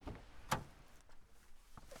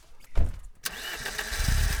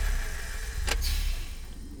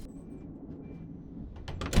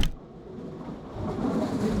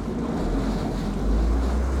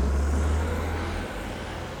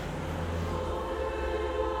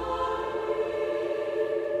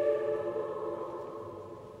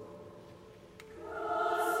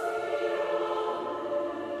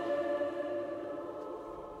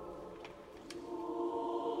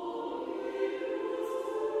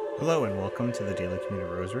Hello and welcome to the Daily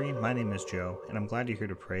Commuterrosary. My name is Joe, and I'm glad you're here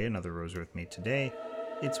to pray another rosary with me today.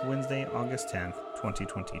 It's Wednesday, August 10th,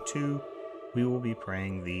 2022. We will be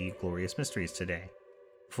praying the Glorious Mysteries today.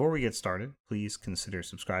 Before we get started, please consider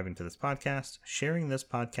subscribing to this podcast, sharing this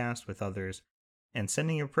podcast with others, and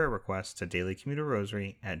sending your prayer requests to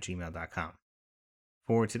dailycommuterrosary@gmail.com.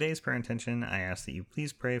 For today's prayer intention, I ask that you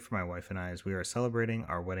please pray for my wife and I as we are celebrating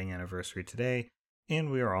our wedding anniversary today, and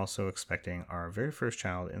we are also expecting our very first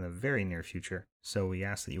child in the very near future. So we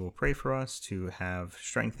ask that you will pray for us to have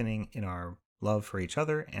strengthening in our love for each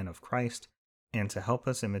other and of Christ, and to help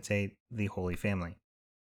us imitate the Holy Family.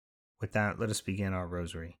 With that, let us begin our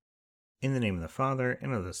rosary. In the name of the Father,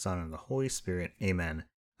 and of the Son, and of the Holy Spirit. Amen.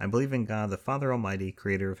 I believe in God, the Father Almighty,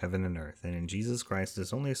 creator of heaven and earth, and in Jesus Christ,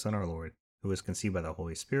 his only Son, our Lord, who was conceived by the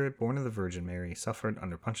Holy Spirit, born of the Virgin Mary, suffered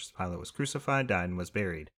under Pontius Pilate, was crucified, died, and was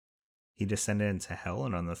buried. He descended into hell,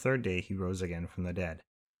 and on the third day he rose again from the dead.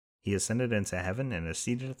 He ascended into heaven and is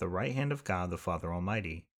seated at the right hand of God the Father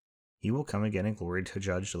Almighty. He will come again in glory to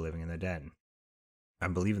judge the living and the dead. I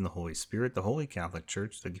believe in the Holy Spirit, the Holy Catholic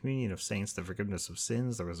Church, the communion of saints, the forgiveness of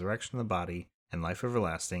sins, the resurrection of the body, and life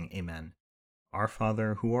everlasting. Amen. Our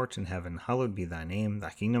Father, who art in heaven, hallowed be thy name.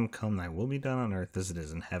 Thy kingdom come, thy will be done on earth as it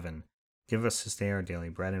is in heaven. Give us this day our daily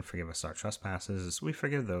bread, and forgive us our trespasses, as we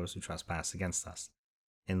forgive those who trespass against us.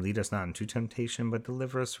 And lead us not into temptation, but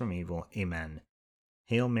deliver us from evil. Amen.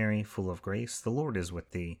 Hail Mary, full of grace, the Lord is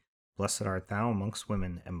with thee. Blessed art thou amongst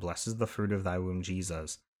women, and blessed is the fruit of thy womb,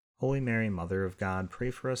 Jesus. Holy Mary, Mother of God,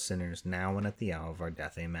 pray for us sinners, now and at the hour of our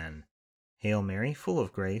death. Amen. Hail Mary, full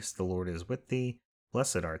of grace, the Lord is with thee.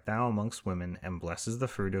 Blessed art thou amongst women, and blessed is the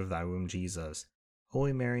fruit of thy womb, Jesus.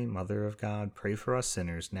 Holy Mary, Mother of God, pray for us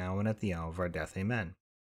sinners, now and at the hour of our death. Amen.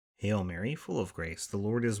 Hail Mary, full of grace, the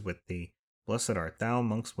Lord is with thee. Blessed art thou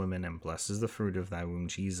amongst women, and blessed is the fruit of thy womb,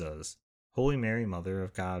 Jesus. Holy Mary, Mother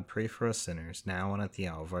of God, pray for us sinners, now and at the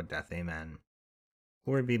hour of our death. Amen.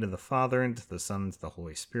 Glory be to the Father, and to the Son, and to the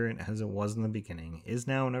Holy Spirit, as it was in the beginning, is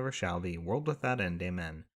now, and ever shall be, world without end.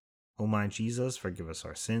 Amen. O my Jesus, forgive us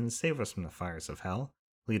our sins, save us from the fires of hell,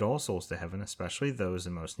 lead all souls to heaven, especially those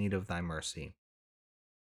in most need of thy mercy.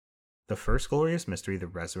 The first glorious mystery, the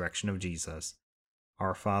resurrection of Jesus.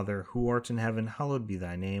 Our Father, who art in heaven, hallowed be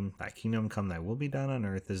thy name. Thy kingdom come, thy will be done on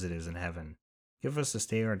earth as it is in heaven. Give us this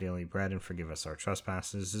day our daily bread, and forgive us our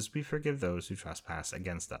trespasses, as we forgive those who trespass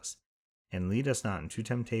against us. And lead us not into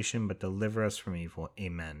temptation, but deliver us from evil.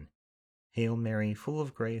 Amen. Hail Mary, full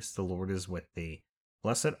of grace, the Lord is with thee.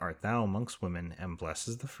 Blessed art thou amongst women, and blessed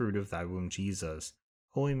is the fruit of thy womb, Jesus.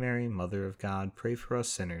 Holy Mary, Mother of God, pray for us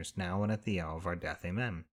sinners, now and at the hour of our death.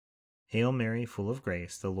 Amen. Hail Mary, full of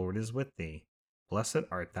grace, the Lord is with thee. Blessed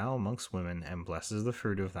art thou amongst women, and blessed is the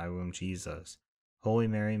fruit of thy womb, Jesus. Holy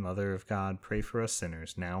Mary, Mother of God, pray for us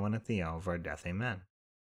sinners, now and at the hour of our death. Amen.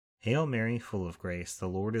 Hail Mary, full of grace, the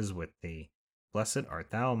Lord is with thee. Blessed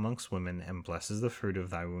art thou amongst women, and blessed is the fruit of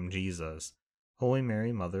thy womb, Jesus. Holy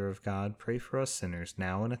Mary, Mother of God, pray for us sinners,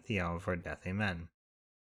 now and at the hour of our death. Amen.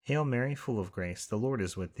 Hail Mary, full of grace, the Lord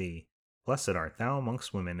is with thee. Blessed art thou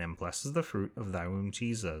amongst women, and blessed is the fruit of thy womb,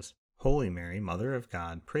 Jesus. Holy Mary, Mother of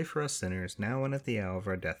God, pray for us sinners, now and at the hour of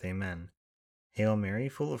our death. Amen. Hail Mary,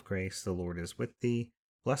 full of grace, the Lord is with thee.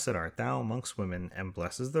 Blessed art thou amongst women, and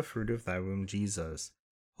blessed is the fruit of thy womb, Jesus.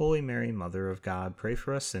 Holy Mary, Mother of God, pray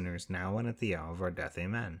for us sinners, now and at the hour of our death.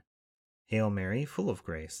 Amen. Hail Mary, full of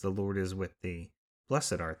grace, the Lord is with thee.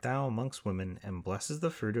 Blessed art thou amongst women, and blessed is the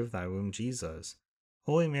fruit of thy womb, Jesus.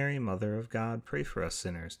 Holy Mary, Mother of God, pray for us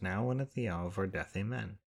sinners, now and at the hour of our death.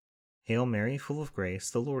 Amen. Hail Mary, full of grace,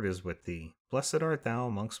 the Lord is with thee. Blessed art thou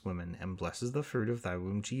amongst women, and blessed is the fruit of thy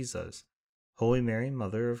womb, Jesus. Holy Mary,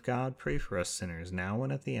 Mother of God, pray for us sinners, now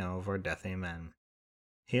and at the hour of our death. Amen.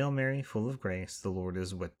 Hail Mary, full of grace, the Lord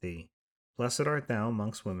is with thee. Blessed art thou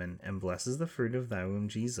amongst women, and blessed is the fruit of thy womb,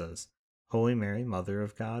 Jesus. Holy Mary, Mother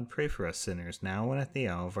of God, pray for us sinners, now and at the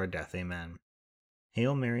hour of our death. Amen.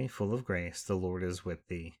 Hail Mary, full of grace, the Lord is with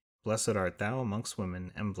thee. Blessed art thou amongst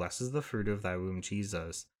women, and blessed is the fruit of thy womb,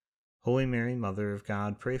 Jesus. Holy Mary, Mother of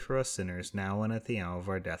God, pray for us sinners, now and at the hour of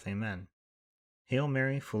our death. Amen. Hail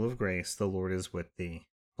Mary, full of grace, the Lord is with thee.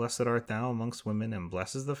 Blessed art thou amongst women, and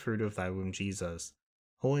blessed is the fruit of thy womb, Jesus.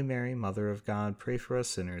 Holy Mary, Mother of God, pray for us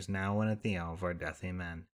sinners, now and at the hour of our death.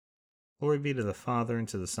 Amen. Glory be to the Father, and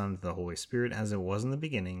to the Son, and to the Holy Spirit, as it was in the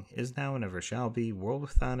beginning, is now, and ever shall be, world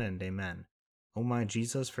without end. Amen. O my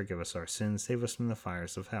Jesus, forgive us our sins, save us from the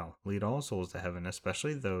fires of hell. Lead all souls to heaven,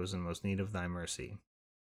 especially those in most need of thy mercy.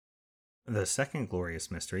 The second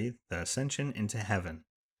glorious mystery, the Ascension into heaven.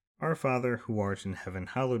 Our Father, who art in heaven,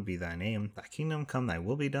 hallowed be thy name. Thy kingdom come, thy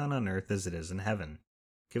will be done on earth as it is in heaven.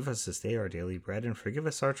 Give us this day our daily bread, and forgive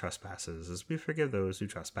us our trespasses, as we forgive those who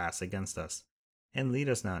trespass against us. And lead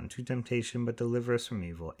us not into temptation, but deliver us from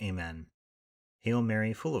evil. Amen. Hail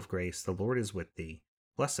Mary, full of grace, the Lord is with thee.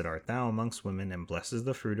 Blessed art thou amongst women, and blessed is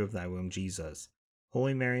the fruit of thy womb, Jesus.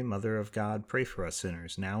 Holy Mary, Mother of God, pray for us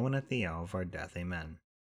sinners, now and at the hour of our death. Amen.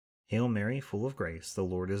 Hail Mary, full of grace, the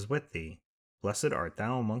Lord is with thee. Blessed art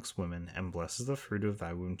thou amongst women, and blessed is the fruit of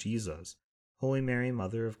thy womb, Jesus. Holy Mary,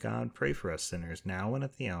 Mother of God, pray for us sinners, now and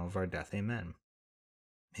at the hour of our death. Amen.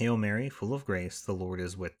 Hail Mary, full of grace, the Lord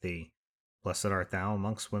is with thee. Blessed art thou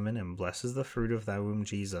amongst women, and blessed is the fruit of thy womb,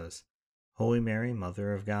 Jesus. Holy Mary,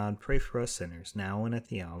 Mother of God, pray for us sinners, now and at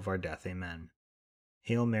the hour of our death. Amen.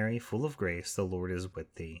 Hail Mary, full of grace, the Lord is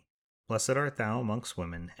with thee. Blessed art thou amongst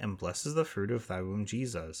women, and blessed is the fruit of thy womb,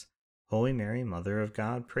 Jesus. Holy Mary, Mother of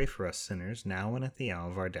God, pray for us sinners, now and at the hour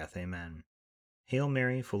of our death. Amen. Hail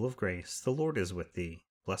Mary, full of grace, the Lord is with thee.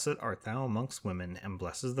 Blessed art thou amongst women, and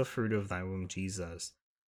blessed is the fruit of thy womb, Jesus.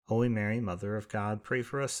 Holy Mary, Mother of God, pray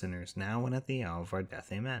for us sinners, now and at the hour of our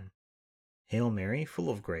death. Amen. Hail Mary, full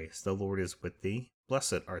of grace, the Lord is with thee.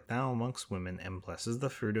 Blessed art thou amongst women, and blessed is the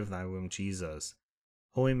fruit of thy womb, Jesus.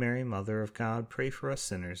 Holy Mary, Mother of God, pray for us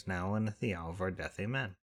sinners, now and at the hour of our death.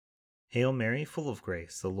 Amen. Hail Mary, full of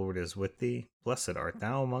grace, the Lord is with thee. Blessed art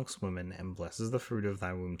thou amongst women, and blessed is the fruit of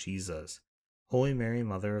thy womb, Jesus. Holy Mary,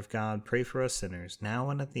 Mother of God, pray for us sinners, now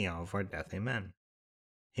and at the hour of our death. Amen.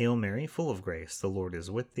 Hail Mary, full of grace, the Lord is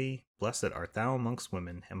with thee. Blessed art thou amongst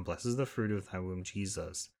women, and blessed is the fruit of thy womb,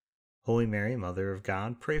 Jesus. Holy Mary, Mother of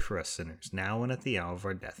God, pray for us sinners, now and at the hour of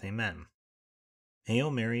our death. Amen.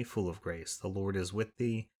 Hail Mary, full of grace, the Lord is with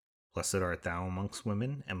thee. Blessed art thou amongst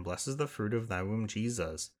women, and blessed is the fruit of thy womb,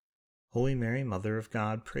 Jesus. Holy Mary, Mother of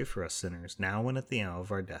God, pray for us sinners, now and at the hour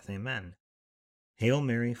of our death. Amen. Hail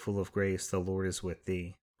Mary, full of grace, the Lord is with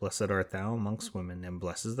thee. Blessed art thou amongst women, and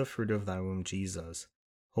blessed is the fruit of thy womb, Jesus.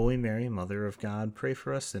 Holy Mary, Mother of God, pray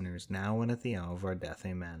for us sinners, now and at the hour of our death.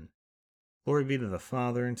 Amen. Glory be to the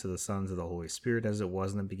Father, and to the Son, and to the Holy Spirit, as it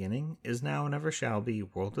was in the beginning, is now, and ever shall be,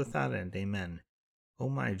 world without end. Amen. O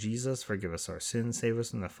my Jesus, forgive us our sins, save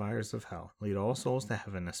us from the fires of hell. Lead all souls to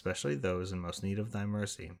heaven, especially those in most need of thy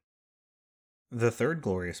mercy. The third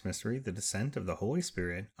glorious mystery, the descent of the Holy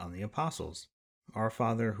Spirit on the apostles. Our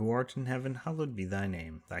Father, who art in heaven, hallowed be thy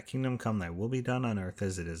name. Thy kingdom come, thy will be done on earth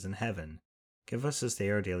as it is in heaven. Give us this day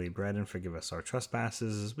our daily bread, and forgive us our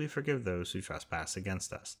trespasses, as we forgive those who trespass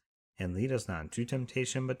against us. And lead us not into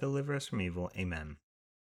temptation, but deliver us from evil. Amen.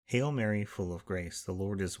 Hail Mary, full of grace, the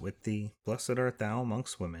Lord is with thee. Blessed art thou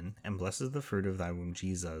amongst women, and blessed is the fruit of thy womb,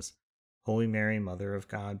 Jesus. Holy Mary, Mother of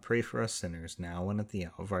God, pray for us sinners, now and at the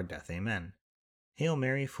hour of our death. Amen. Hail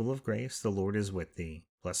Mary, full of grace, the Lord is with thee.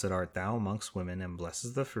 Blessed art thou amongst women, and blessed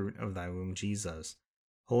is the fruit of thy womb, Jesus.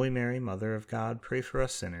 Holy Mary, Mother of God, pray for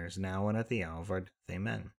us sinners, now and at the hour of our death.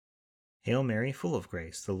 Amen. Hail Mary, full of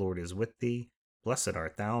grace, the Lord is with thee. Blessed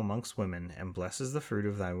art thou amongst women, and blessed is the fruit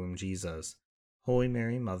of thy womb, Jesus. Holy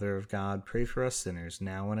Mary, Mother of God, pray for us sinners,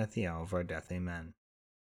 now and at the hour of our death. Amen.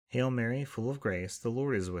 Hail Mary, full of grace, the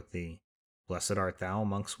Lord is with thee. Blessed art thou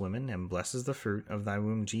amongst women, and blessed is the fruit of thy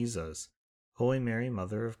womb, Jesus. Holy Mary,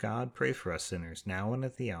 Mother of God, pray for us sinners, now and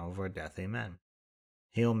at the hour of our death. Amen.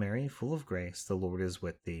 Hail Mary, full of grace, the Lord is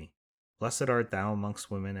with thee. Blessed art thou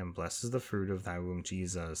amongst women, and blessed is the fruit of thy womb,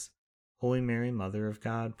 Jesus. Holy Mary, Mother of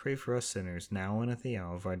God, pray for us sinners, now and at the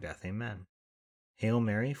hour of our death. Amen. Hail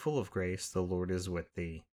Mary, full of grace, the Lord is with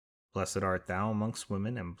thee. Blessed art thou amongst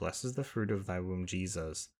women, and blessed is the fruit of thy womb,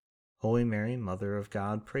 Jesus. Holy Mary, Mother of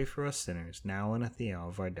God, pray for us sinners, now and at the hour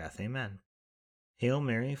of our death. Amen. Hail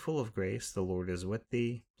Mary, full of grace, the Lord is with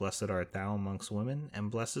thee. Blessed art thou amongst women,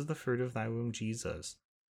 and blessed is the fruit of thy womb, Jesus.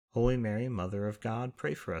 Holy Mary, Mother of God,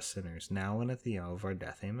 pray for us sinners, now and at the hour of our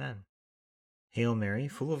death. Amen. Hail Mary,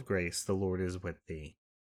 full of grace, the Lord is with thee.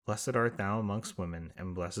 Blessed art thou amongst women,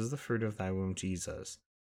 and blessed is the fruit of thy womb, Jesus.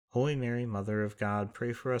 Holy Mary, Mother of God,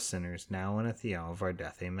 pray for us sinners, now and at the hour of our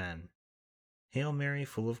death. Amen. Hail Mary,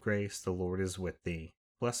 full of grace, the Lord is with thee.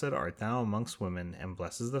 Blessed art thou amongst women, and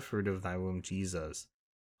blessed is the fruit of thy womb, Jesus.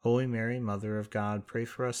 Holy Mary, Mother of God, pray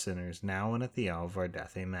for us sinners, now and at the hour of our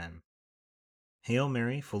death. Amen. Hail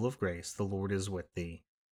Mary, full of grace, the Lord is with thee.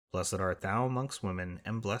 Blessed art thou amongst women,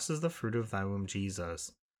 and blessed is the fruit of thy womb,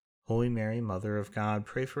 Jesus. Holy Mary, Mother of God,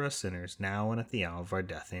 pray for us sinners, now and at the hour of our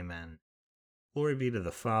death. Amen. Glory be to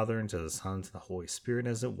the Father, and to the Son, and to the Holy Spirit,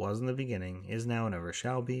 as it was in the beginning, is now, and ever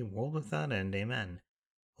shall be, world without end. Amen.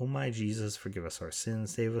 O my Jesus, forgive us our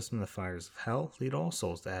sins, save us from the fires of hell, lead all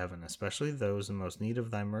souls to heaven, especially those in most need of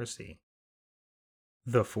thy mercy.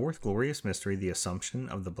 The fourth glorious mystery, the Assumption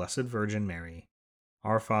of the Blessed Virgin Mary.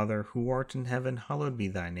 Our Father, who art in heaven, hallowed be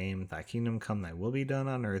thy name. Thy kingdom come, thy will be done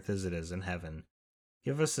on earth as it is in heaven.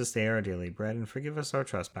 Give us this day our daily bread, and forgive us our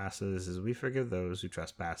trespasses, as we forgive those who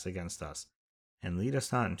trespass against us. And lead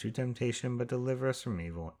us not into temptation, but deliver us from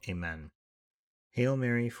evil. Amen. Hail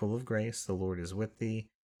Mary, full of grace, the Lord is with thee.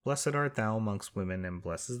 Blessed art thou amongst women, and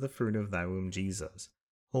blessed is the fruit of thy womb, Jesus.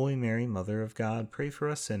 Holy Mary, Mother of God, pray for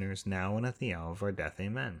us sinners, now and at the hour of our death.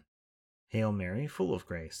 Amen. Hail Mary, full of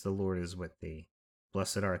grace, the Lord is with thee.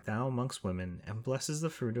 Blessed art thou amongst women, and blessed is the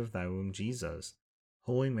fruit of thy womb, Jesus.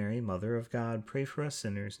 Holy Mary, Mother of God, pray for us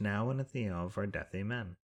sinners, now and at the hour of our death.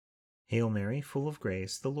 Amen. Hail Mary, full of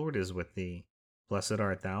grace, the Lord is with thee. Blessed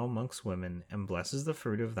art thou amongst women, and blessed is the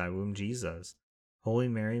fruit of thy womb, Jesus. Holy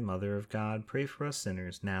Mary, Mother of God, pray for us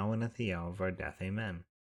sinners, now and at the hour of our death. Amen.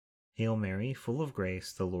 Hail Mary, full of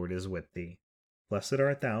grace, the Lord is with thee. Blessed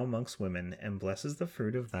art thou amongst women, and blessed is the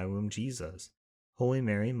fruit of thy womb, Jesus. Holy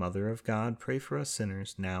Mary, Mother of God, pray for us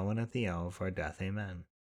sinners, now and at the hour of our death. Amen.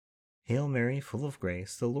 Hail Mary, full of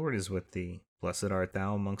grace, the Lord is with thee. Blessed art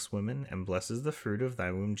thou amongst women, and blessed is the fruit of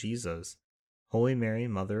thy womb, Jesus. Holy Mary,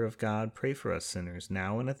 Mother of God, pray for us sinners,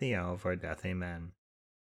 now and at the hour of our death. Amen.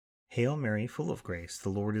 Hail Mary, full of grace, the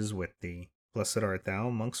Lord is with thee. Blessed art thou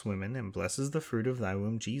amongst women, and blessed is the fruit of thy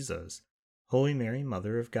womb, Jesus. Holy Mary,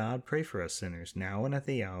 Mother of God, pray for us sinners, now and at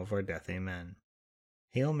the hour of our death. Amen.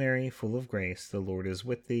 Hail Mary, full of grace, the Lord is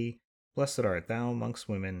with thee. Blessed art thou amongst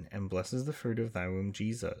women, and blessed is the fruit of thy womb,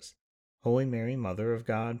 Jesus. Holy Mary, Mother of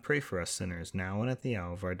God, pray for us sinners, now and at the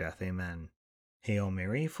hour of our death. Amen. Hail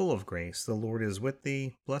Mary, full of grace, the Lord is with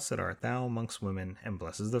thee. Blessed art thou amongst women, and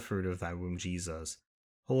blessed is the fruit of thy womb, Jesus.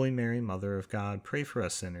 Holy Mary, Mother of God, pray for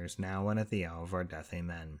us sinners, now and at the hour of our death.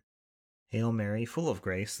 Amen. Hail Mary, full of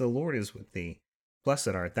grace, the Lord is with thee. Blessed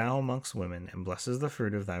art thou amongst women, and blessed is the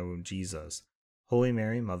fruit of thy womb, Jesus. Holy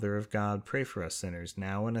Mary, Mother of God, pray for us sinners,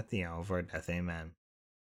 now and at the hour of our death. Amen.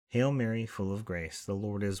 Hail Mary, full of grace, the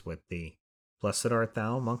Lord is with thee. Blessed art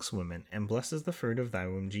thou amongst women, and blessed is the fruit of thy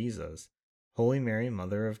womb, Jesus. Holy Mary,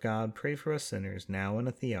 Mother of God, pray for us sinners, now and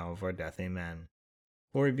at the hour of our death. Amen.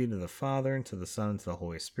 Glory be to the Father, and to the Son, and to the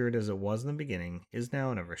Holy Spirit, as it was in the beginning, is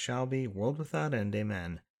now, and ever shall be, world without end.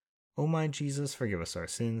 Amen. O my Jesus, forgive us our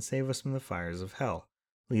sins, save us from the fires of hell.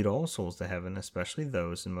 Lead all souls to heaven, especially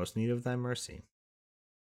those in most need of thy mercy.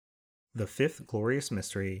 The fifth glorious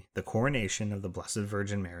mystery, the coronation of the Blessed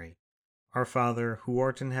Virgin Mary. Our Father, who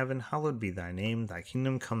art in heaven, hallowed be thy name. Thy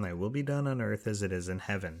kingdom come, thy will be done on earth as it is in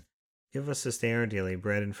heaven. Give us this day our daily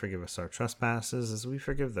bread, and forgive us our trespasses, as we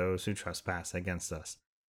forgive those who trespass against us.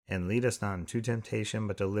 And lead us not into temptation,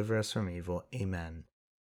 but deliver us from evil. Amen.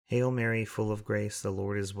 Hail Mary, full of grace, the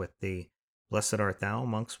Lord is with thee. Blessed art thou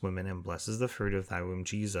amongst women, and blessed is the fruit of thy womb,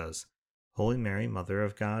 Jesus. Holy Mary, Mother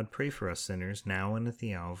of God, pray for us sinners, now and at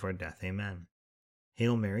the hour of our death. Amen.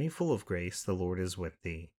 Hail Mary, full of grace, the Lord is with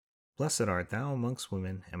thee. Blessed art thou amongst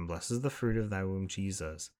women, and blessed is the fruit of thy womb,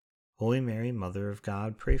 Jesus. Holy Mary, Mother of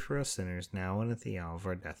God, pray for us sinners, now and at the hour of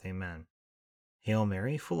our death. Amen. Hail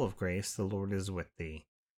Mary, full of grace, the Lord is with thee.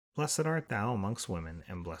 Blessed art thou amongst women,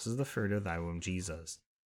 and blessed is the fruit of thy womb, Jesus.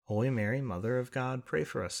 Holy Mary, Mother of God, pray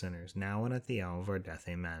for us sinners, now and at the hour of our death.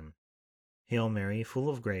 Amen. Hail Mary, full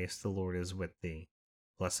of grace, the Lord is with thee.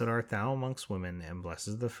 Blessed art thou amongst women, and blessed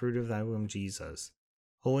is the fruit of thy womb, Jesus.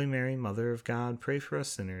 Holy Mary, Mother of God, pray for us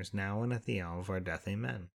sinners, now and at the hour of our death.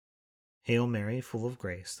 Amen. Hail Mary, full of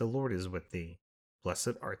grace, the Lord is with thee.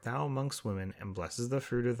 Blessed art thou amongst women, and blessed is the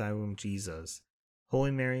fruit of thy womb, Jesus.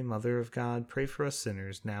 Holy Mary, Mother of God, pray for us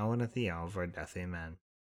sinners, now and at the hour of our death. Amen.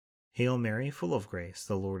 Hail Mary, full of grace,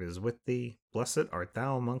 the Lord is with thee. Blessed art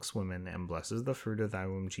thou amongst women, and blessed is the fruit of thy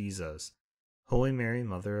womb, Jesus. Holy Mary,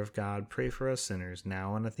 Mother of God, pray for us sinners,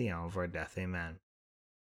 now and at the hour of our death. Amen.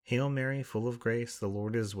 Hail Mary, full of grace, the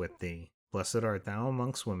Lord is with thee. Blessed art thou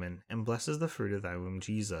amongst women, and blessed is the fruit of thy womb,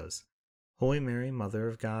 Jesus. Holy Mary, Mother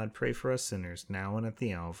of God, pray for us sinners, now and at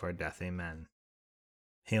the hour of our death. Amen.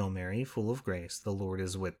 Hail Mary, full of grace, the Lord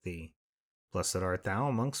is with thee. Blessed art thou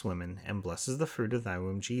amongst women, and blessed is the fruit of thy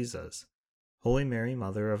womb, Jesus. Holy Mary,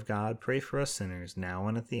 Mother of God, pray for us sinners, now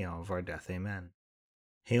and at the hour of our death. Amen.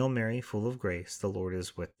 Hail Mary, full of grace, the Lord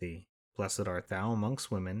is with thee. Blessed art thou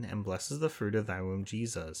amongst women, and blessed is the fruit of thy womb,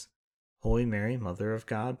 Jesus. Holy Mary, Mother of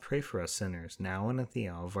God, pray for us sinners, now and at the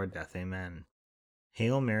hour of our death. Amen.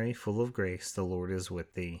 Hail Mary, full of grace, the Lord is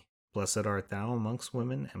with thee. Blessed art thou amongst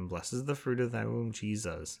women, and blessed is the fruit of thy womb,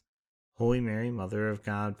 Jesus. Holy Mary, Mother of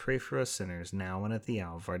God, pray for us sinners, now and at the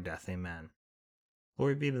hour of our death. Amen.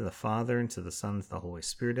 Glory be to the Father, and to the Son, and to the Holy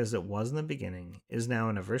Spirit, as it was in the beginning, is now,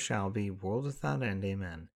 and ever shall be, world without end.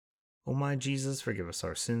 Amen. O my Jesus, forgive us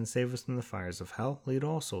our sins, save us from the fires of hell, lead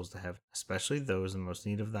all souls to heaven, especially those in most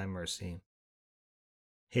need of thy mercy.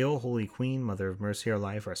 Hail, Holy Queen, Mother of mercy, our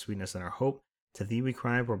life, our sweetness, and our hope. To thee we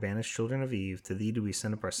cry, poor banished children of Eve. To thee do we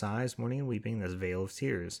send up our sighs, mourning and weeping in this vale of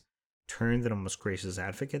tears. Turn, then, O most gracious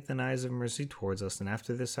Advocate, thine eyes of mercy towards us, and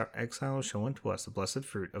after this our exile show unto us the blessed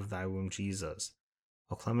fruit of thy womb, Jesus.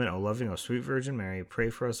 O clement, O loving, O sweet Virgin Mary, pray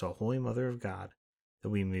for us, O holy Mother of God, that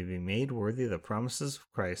we may be made worthy of the promises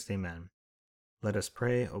of Christ. Amen. Let us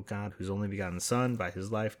pray, O God, whose only begotten Son, by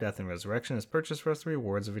his life, death, and resurrection, has purchased for us the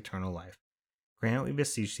rewards of eternal life. Grant, we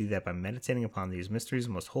beseech thee, that by meditating upon these mysteries of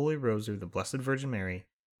the most holy rosary of the Blessed Virgin Mary,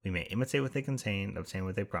 we may imitate what they contain and obtain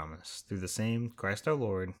what they promise. Through the same Christ our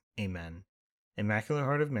Lord. Amen. Immaculate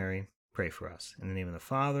Heart of Mary, pray for us. In the name of the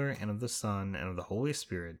Father, and of the Son, and of the Holy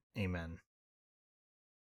Spirit. Amen.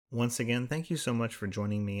 Once again, thank you so much for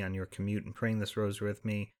joining me on your commute and praying this rosary with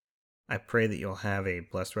me. I pray that you'll have a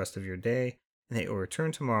blessed rest of your day, and that you'll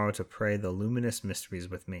return tomorrow to pray the luminous mysteries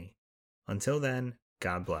with me. Until then,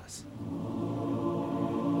 God bless.